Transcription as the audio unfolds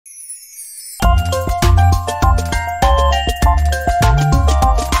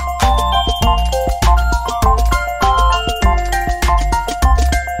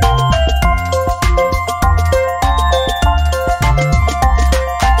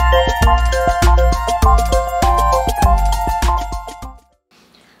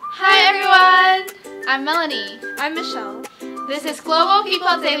Michelle. This is Global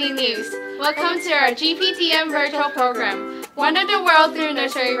People Daily News. Welcome to our GPTM virtual program, Wonder the World Through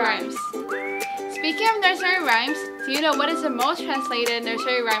Nursery Rhymes. Speaking of nursery rhymes, do you know what is the most translated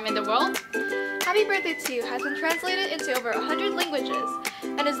nursery rhyme in the world? Happy Birthday to You has been translated into over 100 languages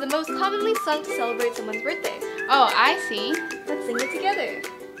and is the most commonly sung to celebrate someone's birthday. Oh, I see. Let's sing it together.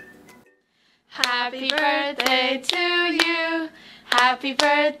 Happy birthday to you, happy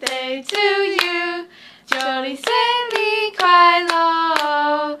birthday to you, 祝你生日快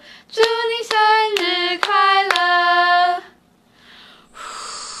乐，祝你生日快乐。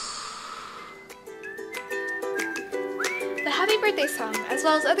The Happy Birthday song, as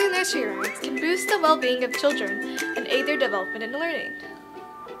well as other nursery rhymes, can boost the well-being of children and aid their development and learning.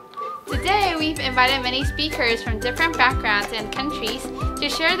 Today, we've invited many speakers from different backgrounds and countries to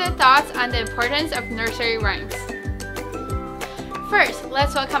share their thoughts on the importance of nursery rhymes. First,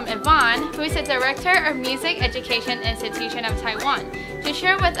 let's welcome Yvonne, who is the Director of Music Education Institution of Taiwan, to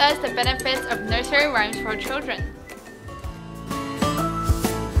share with us the benefits of nursery rhymes for children.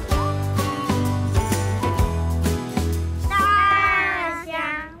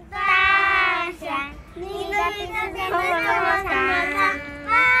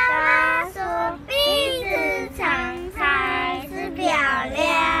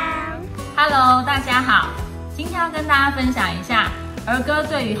 Hello， 大家好，今天要跟大家分享一下儿歌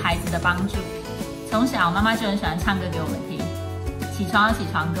对于孩子的帮助。从小妈妈就很喜欢唱歌给我们听，起床有起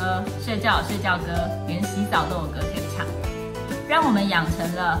床歌，睡觉有睡觉歌，连洗澡都有歌可以唱，让我们养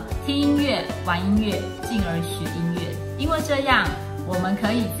成了听音乐、玩音乐，进而学音乐。因为这样，我们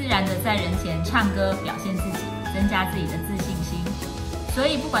可以自然的在人前唱歌，表现自己，增加自己的自信心。所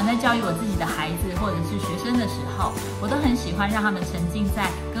以，不管在教育我自己的孩子或者是学生的时候，我都很喜欢让他们沉浸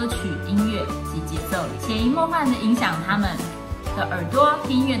在歌曲、音乐及节奏里，潜移默化的影响他们的耳朵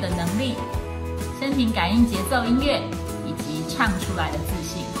听音乐的能力，身体感应节奏音乐，以及唱出来的自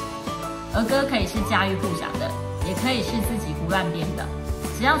信。儿歌可以是家喻户晓的，也可以是自己胡乱编的，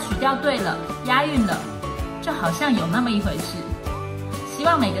只要曲调对了，押韵了，就好像有那么一回事。希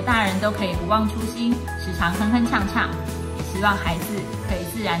望每个大人都可以不忘初心，时常哼哼唱唱。希望孩子可以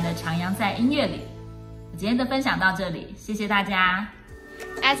自然地徜徉在音乐里。我今天的分享到这里，谢谢大家。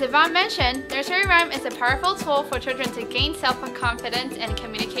As Yvonne mentioned, nursery rhyme is a powerful tool for children to gain self-confidence and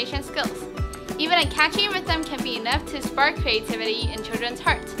communication skills. Even a catchy rhythm can be enough to spark creativity in children's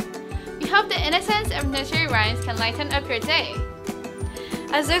hearts. We hope the innocence of nursery rhymes can lighten up your day.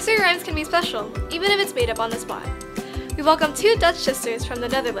 As nursery rhymes can be special, even if it's made up on the spot. We welcome two Dutch sisters from the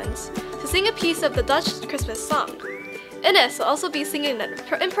Netherlands to sing a piece of the Dutch Christmas song. Ines will also be singing an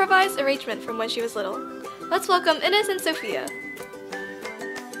improvised arrangement from when she was little. Let's welcome Ines and Sophia.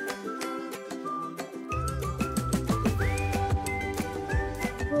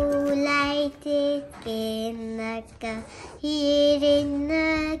 Here in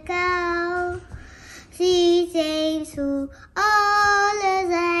the cow, she sings to all the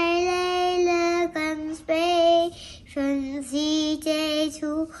silent conspiration. She takes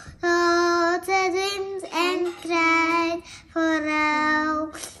to all the dreams and cried for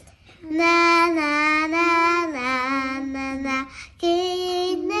now. Na na na na na na,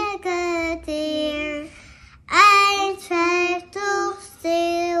 kindergarten. I tried to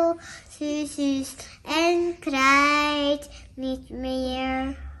steal tissues and cried nicht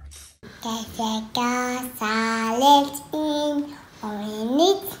mehr. Kaka silent in or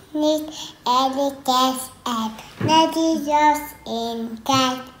nicht elegant and not in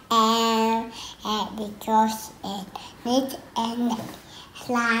cat and because it nicht and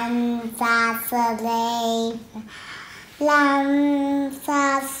Landsatzleben,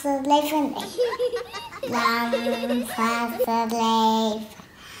 Landsatzleben, Landsatzleben.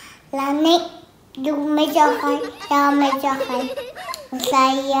 Lani, du mit ja mit ja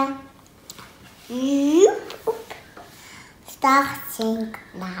Saya. Starting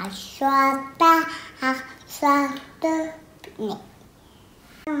na shota swarte ni.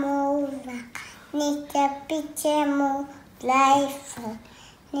 Mova, nicht der bitte mo life.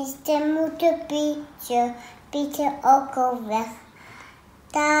 Nicht der Mutter bitte auch weg.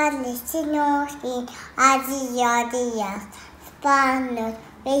 Da ist sie noch in Asia, Spanisch,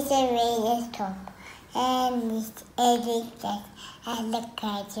 welche top. And nicht elegant,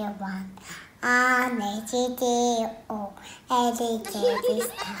 elegant one. Nicht Ideo, elegant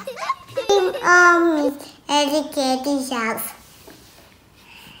ist das. Im Arm, elegant ist das.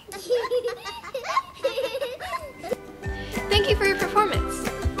 Thank you for your performance,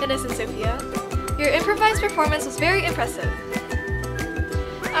 Ines and Sophia. Your improvised performance was very impressive.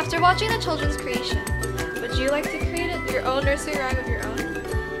 After watching the children's creation, would you like to create your own nursery rhyme of your own?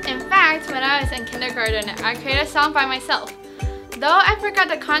 In fact, fact, when I was in kindergarten, I created a song by myself. Though I forgot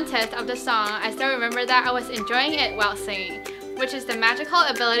the content of the song, I still remember that I was enjoying it while singing, which is the magical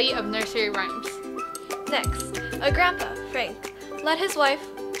ability of nursery rhymes. Next, a grandpa, Frank, led his wife,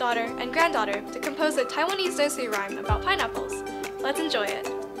 daughter, and granddaughter to compose a Taiwanese nursery rhyme about pineapples. Let's enjoy it.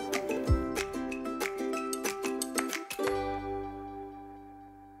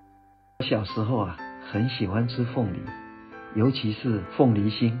 小时候很喜欢吃凤梨，尤其是凤梨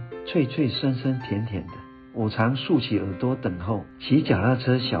心，脆脆酸酸甜甜的。我常竖起耳朵等候骑脚踏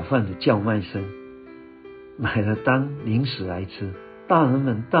车小贩的叫卖声，买了当零食来吃。大人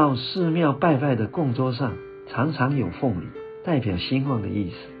们到寺庙拜拜的供桌上常常有凤梨，代表兴旺的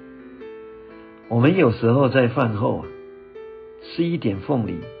意思。我们有时候在饭后吃一点凤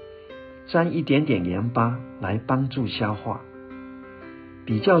梨，沾一点点盐巴来帮助消化。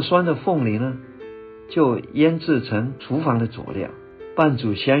比较酸的凤梨呢，就腌制成厨房的佐料，拌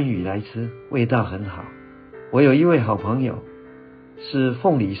煮香鱼来吃，味道很好。我有一位好朋友是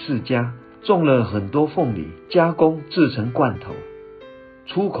凤梨世家，种了很多凤梨，加工制成罐头，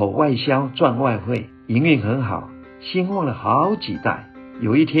出口外销赚外汇，营运很好，兴旺了好几代。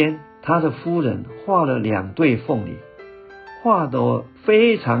有一天，他的夫人画了2对凤梨，画得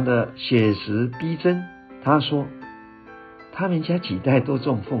非常的写实逼真。他说他们家几代都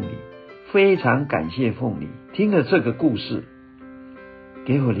种凤梨，非常感谢凤梨。听了这个故事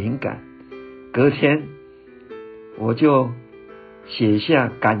给我灵感，隔天我就写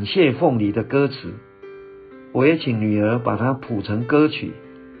下感谢凤梨的歌词，我也请女儿把它谱成歌曲，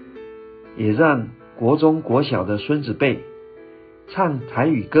也让国中国小的孙子辈唱台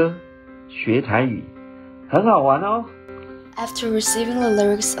语歌，学台语，很好玩哦。 After receiving the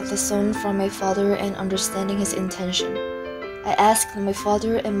lyrics of the song from my father and understanding his intention, I asked my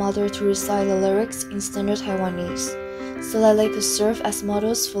father and mother to recite the lyrics in standard Taiwanese so that they could serve as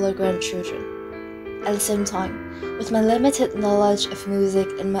models for their grandchildren. At the same time, with my limited knowledge of music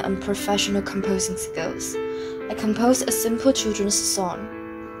and my unprofessional composing skills, I composed a simple children's song,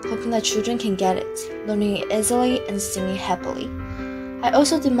 hoping that children can get it, learning it easily and singing happily. I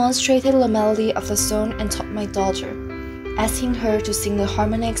also demonstrated the melody of the song and taught my daughter, asking her to sing the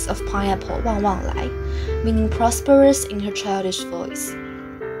harmonics of pineapple 旺旺来, meaning prosperous in her childish voice.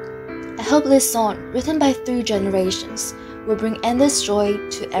 I hope this song, written by 3 generations, will bring endless joy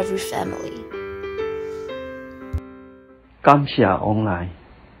to every family. 感谢王来，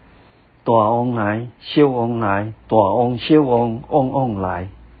大王来，小王来，大王小王旺旺来，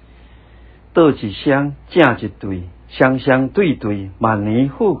倒一双，正一对，双双对对，万年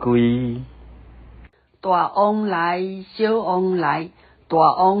富贵。大王来，小王来，大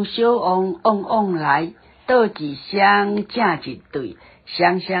王小王旺旺来，倒一双，正一对，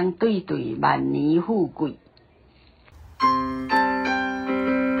双双对对，万年富贵。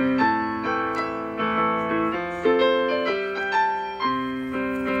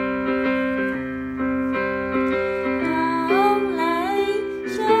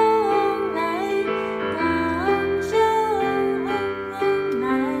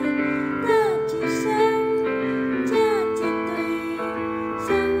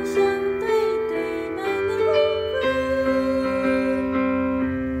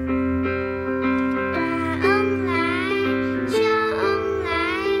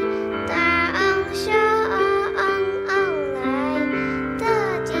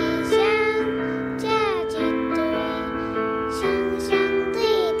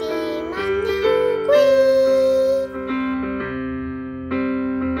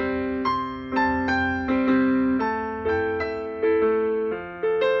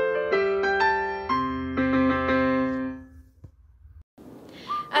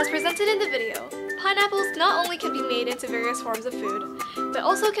As presented in the video, pineapples not only can be made into various forms of food, but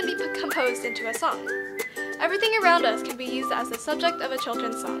also can be composed into a song. Everything around us can be used as the subject of a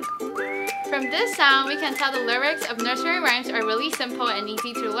children's song. From this sound, we can tell the lyrics of nursery rhymes are really simple and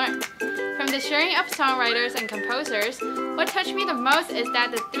easy to learn. From the sharing of songwriters and composers, what touched me the most is that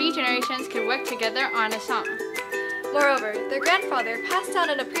the 3 generations could work together on a song. Moreover, their grandfather passed down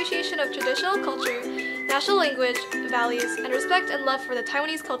an appreciation of traditional culture, national language, values, and respect and love for the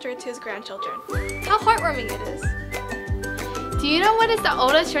Taiwanese culture to his grandchildren. How heartwarming it is! Do you know what is the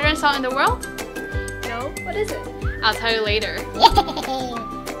oldest children's song in the world? No? What is it? I'll tell you later.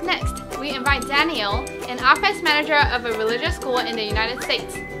 Next, we invite Daniel, an office manager of a religious school in the United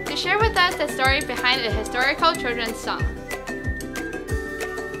States, to share with us the story behind a historical children's song.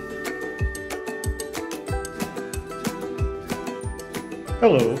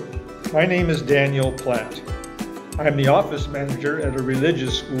 Hello, my name is Daniel Platt. I'm the office manager at a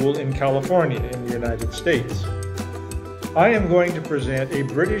religious school in California in the United States. I am going to present a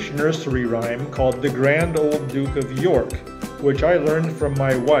British nursery rhyme called The Grand Old Duke of York, which I learned from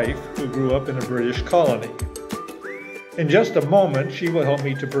my wife, who grew up in a British colony. In just a moment, she will help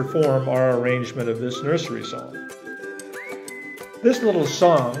me to perform our arrangement of this nursery song. This little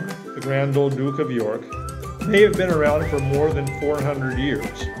song, The Grand Old Duke of York, may have been around for more than 400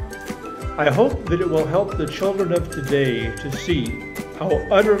 years. I hope that it will help the children of today to see how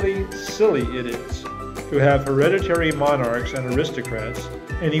utterly silly it is to have hereditary monarchs and aristocrats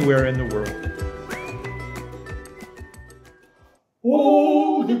anywhere in the world.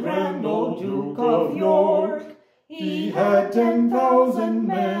 Oh, the grand old Duke of York, he had 10,000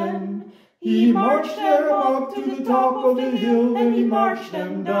 men. He marched them up to the top of the hill, then he marched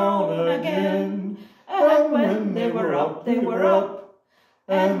them down again. And when they were up, they were up.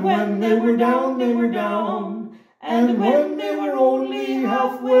 And when they were down, they were down. And when they were only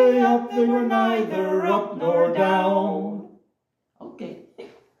halfway up, they were neither up nor down. Okay.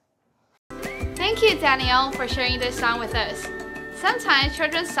 Thank you, Daniel, for sharing this song with us. Sometimes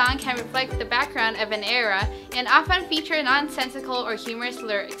children's songs can reflect the background of an era and often feature nonsensical or humorous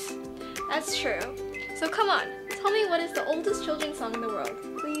lyrics. That's true. So come on, tell me what is the oldest children's song in the world,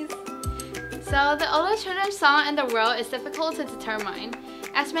 please? So the oldest children's song in the world is difficult to determine,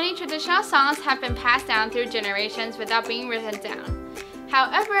 as many traditional songs have been passed down through generations without being written down.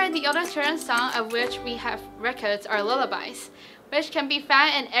 However, the oldest children's song of which we have records are lullabies, which can be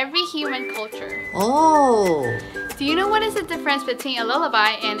found in every human culture. Oh! Do you know what is the difference between a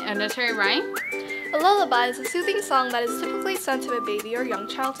lullaby and a nursery rhyme? A lullaby is a soothing song that is typically sung to a baby or young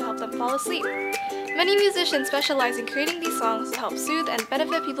child to help them fall asleep. Many musicians specialize in creating these songs to help soothe and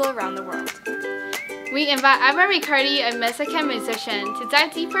benefit people around the world. We invite Ivan Riccardi, a Mexican musician, to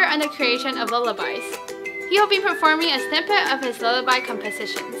dive deeper on the creation of lullabies. He will be performing a snippet of his lullaby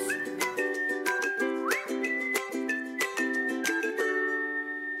compositions.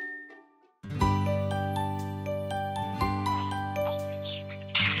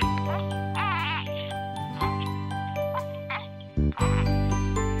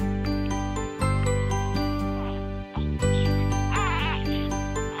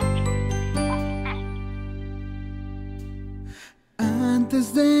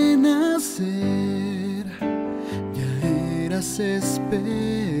 Antes de nacer, ya eras especial.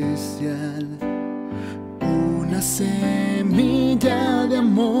 Una semilla de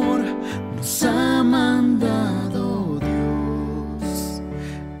amor nos ha mandado Dios.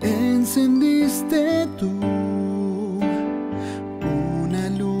 Encendiste tú una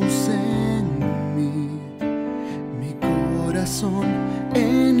luz en mí. Mi corazón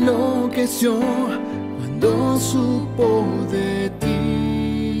enloqueció cuando supo de ti.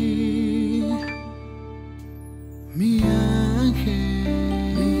 Mi ángel,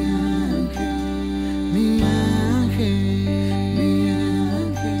 mi ángel, mi ángel, mi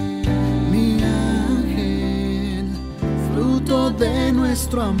ángel, mi ángel, fruto de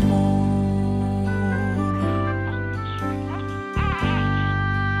nuestro amor.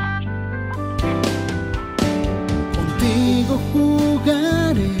 Contigo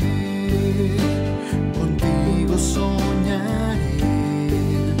jugaré, contigo soñaré.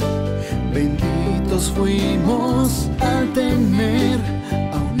 Benditos fuimos al tener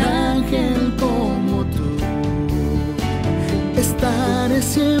a un ángel como tú. Estaré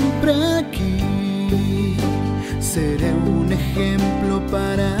siempre aquí, seré un ejemplo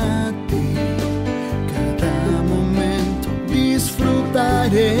para ti. Cada momento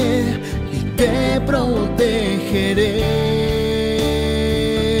disfrutaré y te protegeré.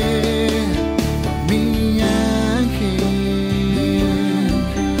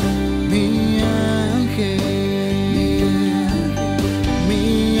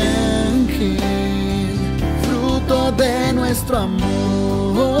 De nuestro amor.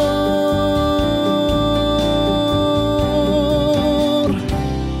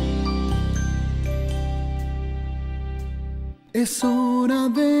 Es hora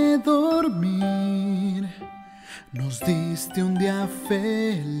de dormir, nos diste un día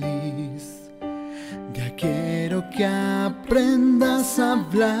feliz. Ya quiero que aprendas a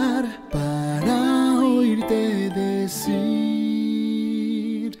hablar para oírte decir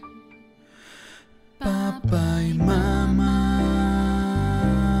papá y mamá.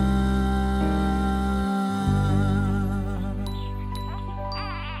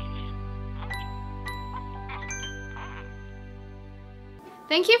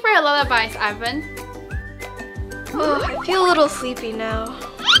 Thank you for your lullabies, Ivan. Oh, I feel a little sleepy now.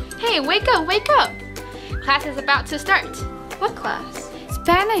 Hey, wake up, wake up! Class is about to start. What class?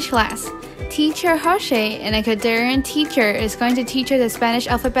 Spanish class. Teacher Jose, an Ecuadorian teacher, is going to teach her the Spanish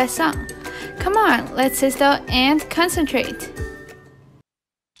alphabet song. Come on, let's sit still and concentrate.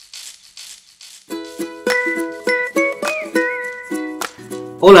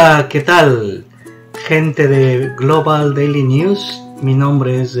 Hola, ¿qué tal? Gente de Global Daily News, mi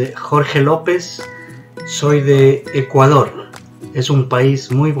nombre es Jorge López, soy de Ecuador. Es un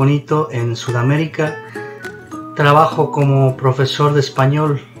país muy bonito en Sudamérica. Trabajo como profesor de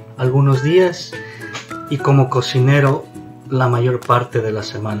español algunos días y como cocinero la mayor parte de la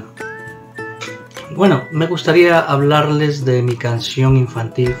semana. Bueno, me gustaría hablarles de mi canción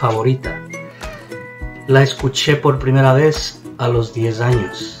infantil favorita. La escuché por primera vez a los 10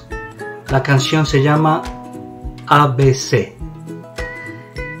 años. La canción se llama ABC.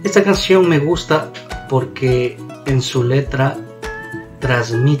 Esta canción me gusta porque en su letra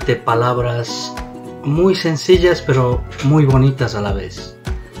transmite palabras muy sencillas pero muy bonitas a la vez.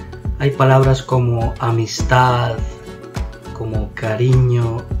 Hay palabras como amistad, como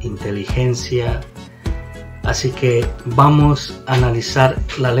cariño, inteligencia. Así que vamos a analizar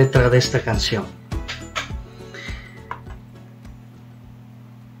la letra de esta canción.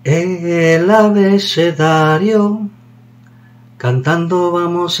 El abecedario, cantando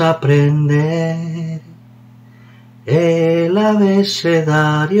vamos a aprender. El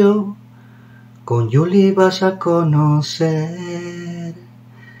abecedario, con Yuli vas a conocer.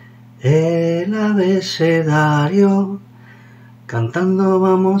 El abecedario, cantando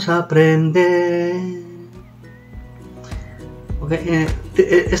vamos a aprender. Okay,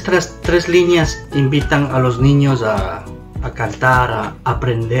 estas 3 líneas invitan a los niños a cantar, a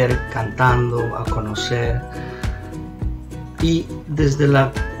aprender cantando, a conocer. Y desde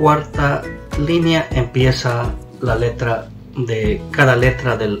la 4ª línea empieza la letra de cada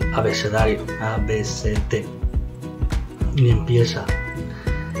letra del abecedario, A, B, C, D. Y empieza: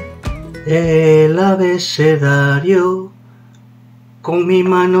 el abecedario, con mi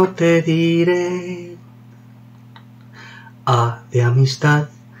mano te diré. A de amistad,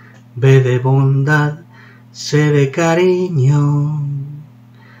 B de bondad, C de cariño,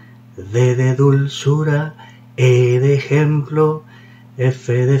 D de dulzura, E de ejemplo,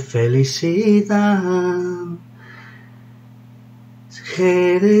 F de felicidad,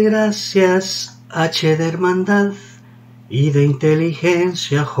 G de gracias, H de hermandad, I de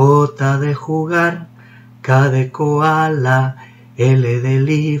inteligencia, J de jugar, K de koala, L de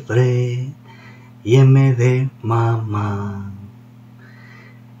libre y M de mamá.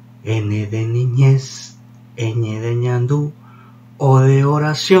 N de niñez, Ñ de ñandú, O de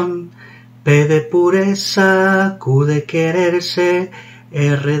oración, P de pureza, Q de quererse,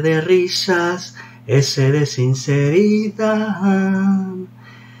 R de risas, S de sinceridad,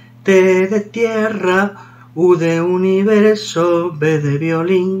 T de tierra, U de universo, B de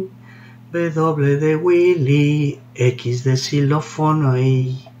violín, W de Willy, X de xilófono,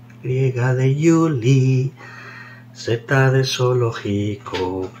 Y de Yuli, Z de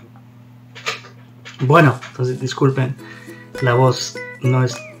zoológico. Bueno, entonces disculpen, la voz no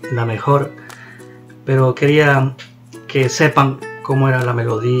es la mejor, pero quería que sepan cómo era la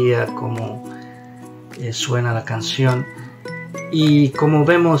melodía, cómo suena la canción. Y como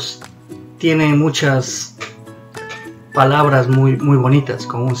vemos, tiene muchas palabras muy bonitas,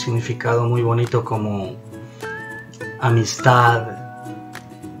 con un significado muy bonito, como amistad,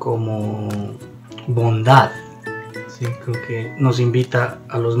 como bondad. Sí, creo que nos invita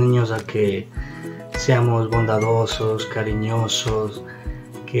a los niños a que seamos bondadosos, cariñosos,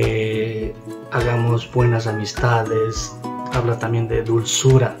 que hagamos buenas amistades. Habla también de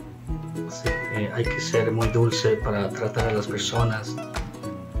dulzura. Sí, hay que ser muy dulce para tratar a las personas.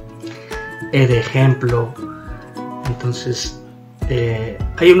 De ejemplo. Entonces,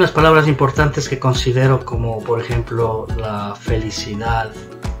 hay unas palabras importantes que considero, como por ejemplo la felicidad,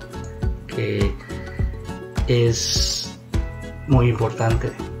 que es muy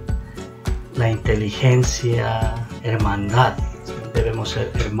importante. La inteligencia, hermandad, debemos ser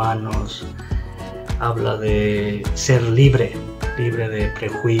hermanos. Habla de ser libre de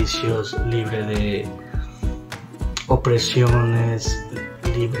prejuicios, libre de opresiones,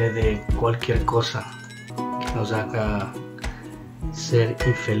 libre de cualquier cosa que nos haga ser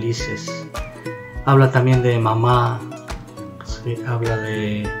infelices. Habla también de mamá, ¿sí? Habla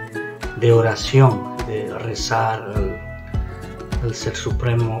de oración, de rezar al Ser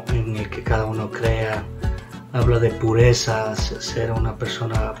Supremo en el que cada uno crea. Habla de pureza, ser una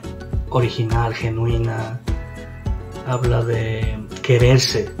persona original, genuina. Habla de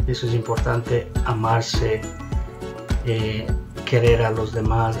quererse, eso es importante, amarse, querer a los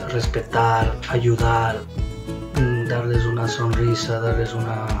demás, respetar, ayudar, darles una sonrisa, darles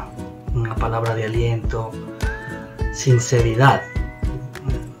una palabra de aliento, sinceridad.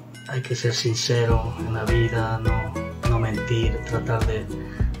 Hay que ser sincero en la vida, no mentir, tratar de,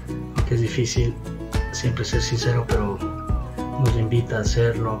 aunque es difícil siempre ser sincero, pero nos invita a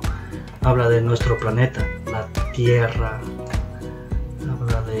hacerlo. Habla de nuestro planeta, la Tierra,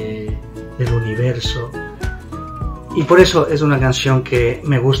 habla del universo, y por eso es una canción que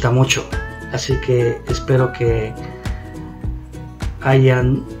me gusta mucho. Así que espero que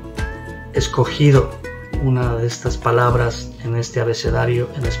hayan escogido una de estas palabras en este abecedario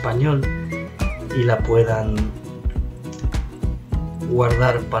en español y la puedan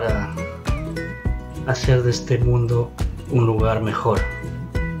guardar para hacer de este mundo un lugar mejor.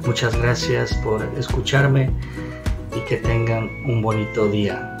 Muchas gracias por escucharme y que tengan un bonito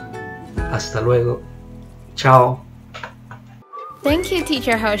día. Hasta luego. Chao. Thank you,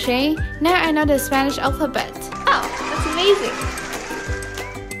 Teacher Jose. Now I know the Spanish alphabet. Wow, that's amazing!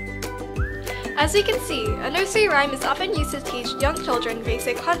 As you can see, a nursery rhyme is often used to teach young children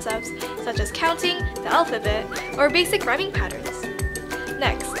basic concepts such as counting, the alphabet, or basic rhyming patterns.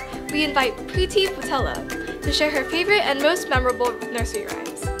 Next, we invite Preeti Putela to share her favorite and most memorable nursery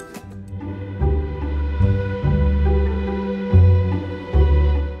rhymes.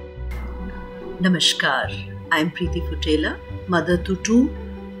 Namaskar, I am Preeti Putela, mother to 2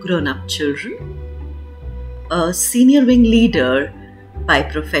 grown-up children, a senior wing leader by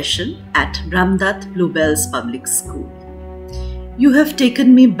profession at Ramdat Bluebells Public School. You have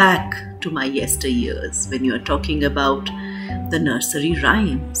taken me back to my yesteryears when you are talking about the nursery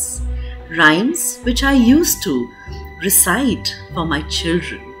rhymes. Rhymes which I used to recite for my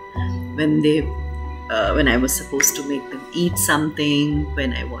children when I was supposed to make them eat something,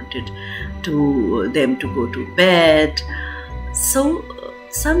 when I wanted them to go to bed. So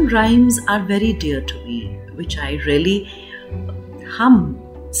some rhymes are very dear to me, which I really hum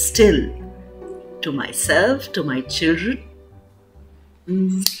still to myself, to my children.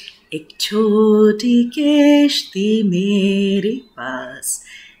 एक छोटी किश्ती मेरे पास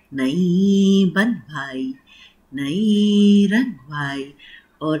नई बनवाई नई रंगवाई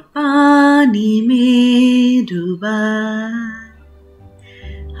और पानी में डुबाई.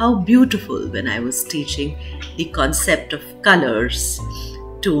 How beautiful when I was teaching the concept of colors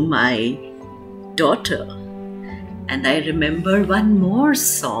to my daughter. And I remember one more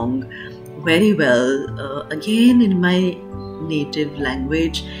song very well, again in my native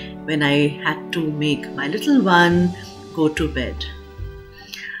language, when I had to make my little one go to bed.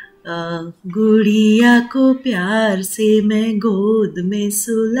 गुड़िया को प्यार से मैं गोद में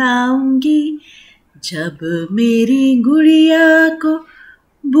सुलाऊंगी जब मेरी गुड़िया को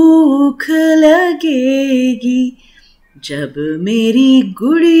भूख लगेगी जब मेरी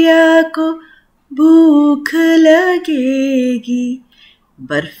गुड़िया को भूख लगेगी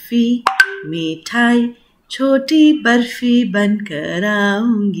बर्फी मिठाई छोटी बर्फी बनकर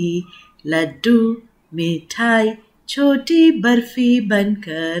आऊंगी लड्डू मिठाई छोटी बर्फी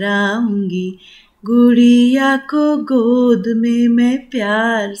बनकर आऊंगी गुड़िया को गोद में मैं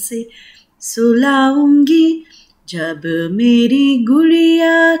प्यार से सुलाऊंगी जब मेरी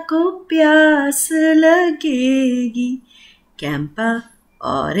गुड़िया को प्यास लगेगी कैंपा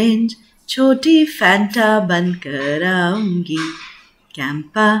ऑरेंज छोटी फैंटा बनकर आऊंगी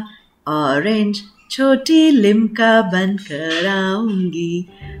कैंपा ऑरेंज छोटी लिम्का बनकर आऊंगी.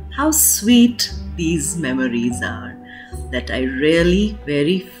 How sweet these memories are, that I really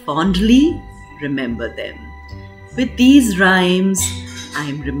very fondly remember them. With these rhymes, I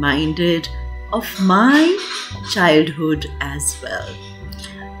am reminded of my childhood as well.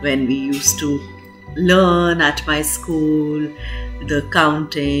 When we used to learn at my school the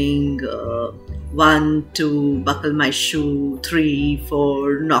counting, 1, 2, buckle my shoe, 3,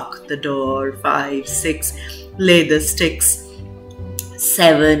 4, knock the door, 5, 6, lay the sticks,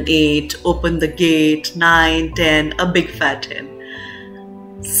 7, 8, open the gate, 9, 10, a big fat hen.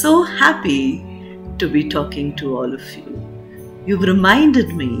 So happy to be talking to all of you. You've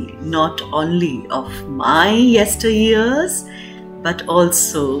reminded me not only of my yesteryears, but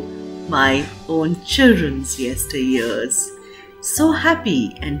also my own children's yesteryears. So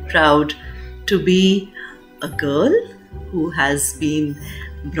happy and proud to be a girl who has been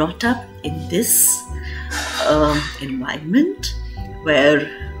brought up in this environment where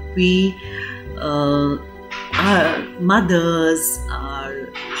we, our mothers, our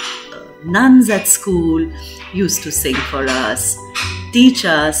nuns at school used to sing for us, teach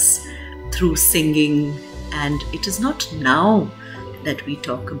us through singing, and it is not now that we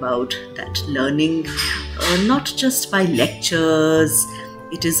talk about that learning, not just by lectures.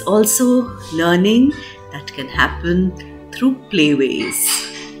 It is also learning that can happen through playways.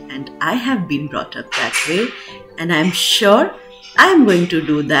 And I have been brought up that way, and I'm sure I'm going to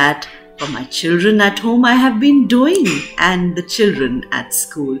do that for my children at home. I have been doing, and the children at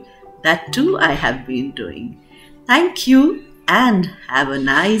school, that too I have been doing. Thank you and have a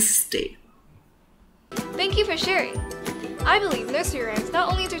nice day. Thank you for sharing. I believe nursery rhymes not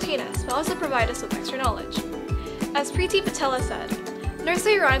only entertain us, but also provide us with extra knowledge. As Preeti Patella said,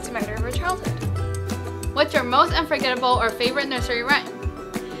 nursery rhymes remind her of her childhood. What's your most unforgettable or favorite nursery rhyme?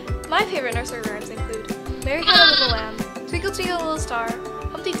 My favorite nursery rhymes include Mary Had a Little Lamb, Twinkle Twinkle Little Star,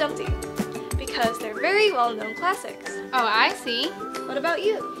 Humpty Dumpty, because they're very well-known classics. Oh, I see. What about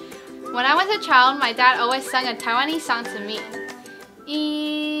you? When I was a child, my dad always sang a Taiwanese song to me.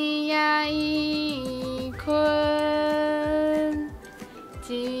 Yi kun,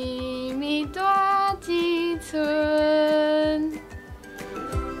 ji mi dua ji cun.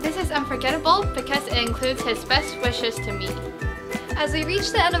 This is unforgettable because it includes his best wishes to me. As we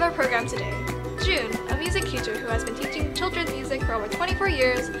reach the end of our program today, June, a music teacher who has been teaching children's music for over 24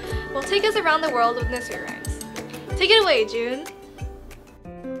 years, will take us around the world with nursery rhymes. Take it away, June!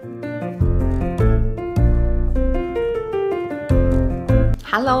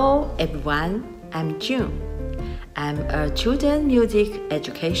 Hello everyone, I'm June. I'm a children's music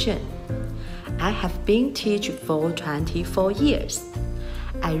education. I have been teaching for 24 years.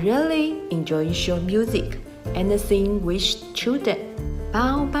 I really enjoy show music and sing with children.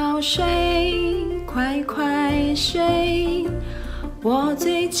 宝宝睡，快快睡，我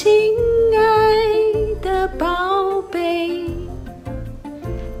最亲爱的宝贝。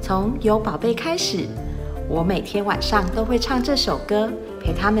从有宝贝开始，我每天晚上都会唱这首歌，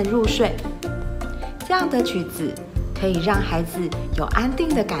陪他们入睡。这样的曲子可以让孩子有安定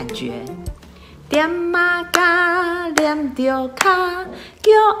的感觉。踮马甲，踮着脚，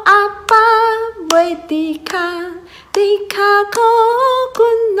叫阿爸袂伫骹，伫骹苦滚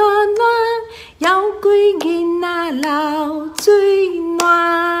暖暖，摇规囡仔流水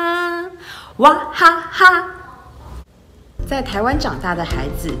暖。哇哈哈！在台湾长大的孩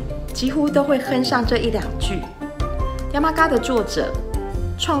子，几乎都会哼上这一两句。亚麻嘎的作者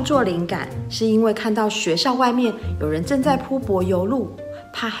创作灵感是因为看到学校外面有人正在铺柏油路，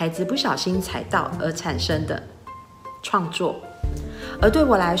怕孩子不小心踩到而产生的创作。而对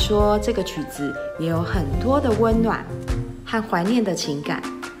我来说，这个曲子也有很多的温暖和怀念的情感，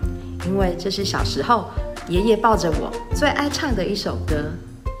因为这是小时候爷爷抱着我最爱唱的一首歌。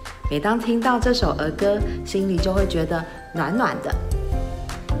每当听到这首儿歌，心里就会觉得暖暖的。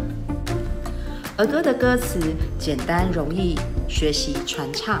儿歌的歌词简单容易学习传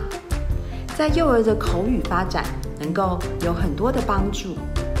唱，在幼儿的口语发展能够有很多的帮助，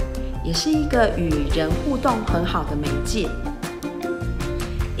也是一个与人互动很好的媒介。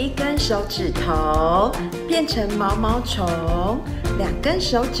一根手指头变成毛毛虫，两根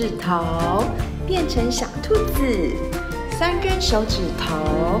手指头变成小兔子，三根手指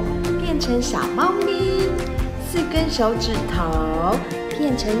头变成小猫咪，四根手指头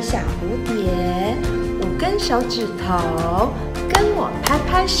变成小蝴蝶，五根手指头跟我拍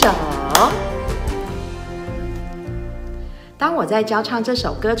拍手。当我在教唱这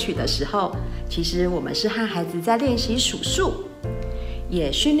首歌曲的时候，其实我们是和孩子在练习数数，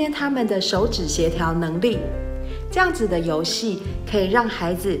也训练他们的手指协调能力。这样子的游戏可以让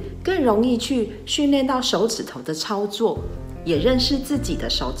孩子更容易去训练到手指头的操作，也认识自己的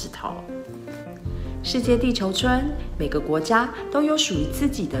手指头。世界地球村，每个国家都有属于自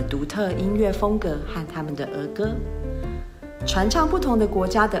己的独特音乐风格和他们的儿歌。传唱不同的国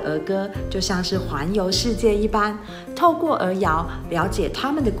家的儿歌，就像是环游世界一般，透过儿谣了解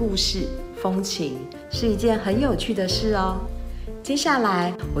他们的故事、风情，是一件很有趣的事哦。接下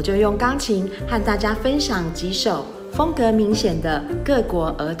来，我就用钢琴和大家分享几首风格明显的各国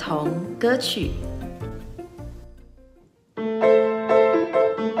儿童歌曲。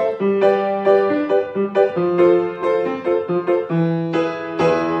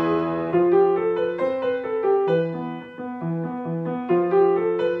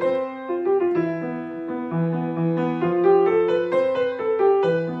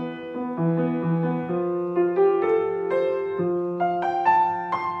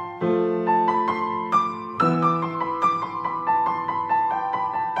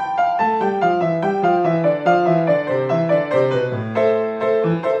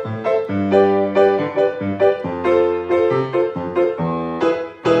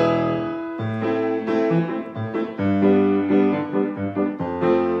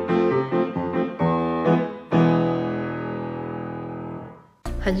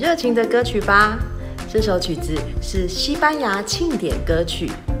很热情的歌曲吧？这首曲子是西班牙庆典歌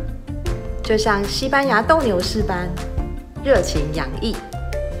曲，就像西班牙斗牛士般热情洋溢。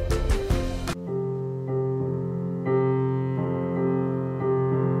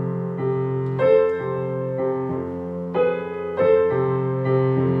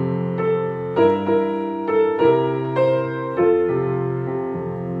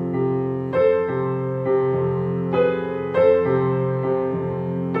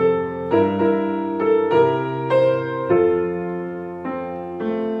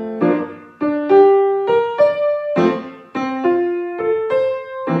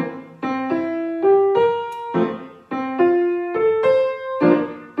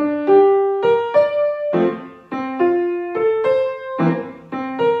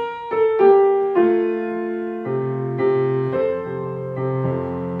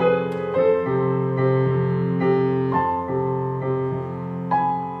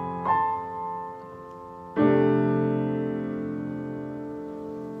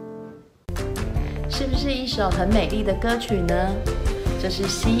是不是一首很美丽的歌曲呢？这是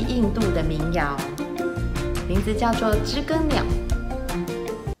西印度的民谣，名字叫做《知更鸟》。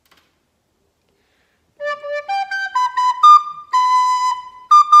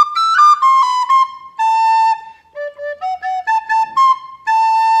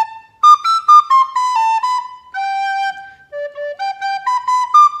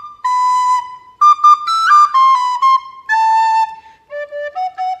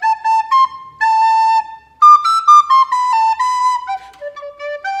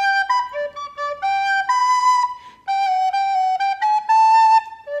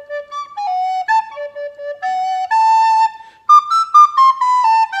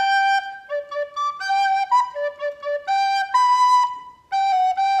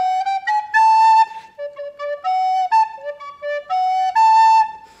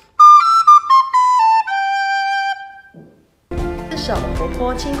这首活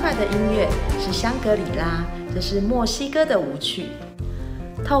泼轻快的音乐是香格里拉，这是墨西哥的舞曲。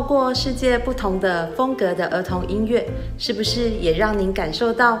透过世界不同的风格的儿童音乐，是不是也让您感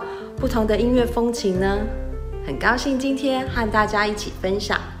受到不同的音乐风情呢？很高兴今天和大家一起分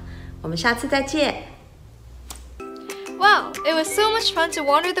享，我们下次再见。Wow, it was so much fun to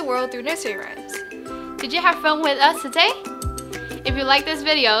wander the world through nursery rhymes. Did you have fun with us today? If you like this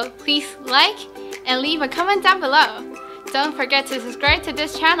video, please like and leave a comment down below. Don't forget to subscribe to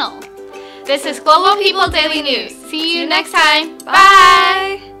this channel. This is Global People Daily News. See you next time.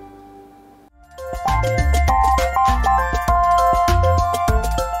 Bye!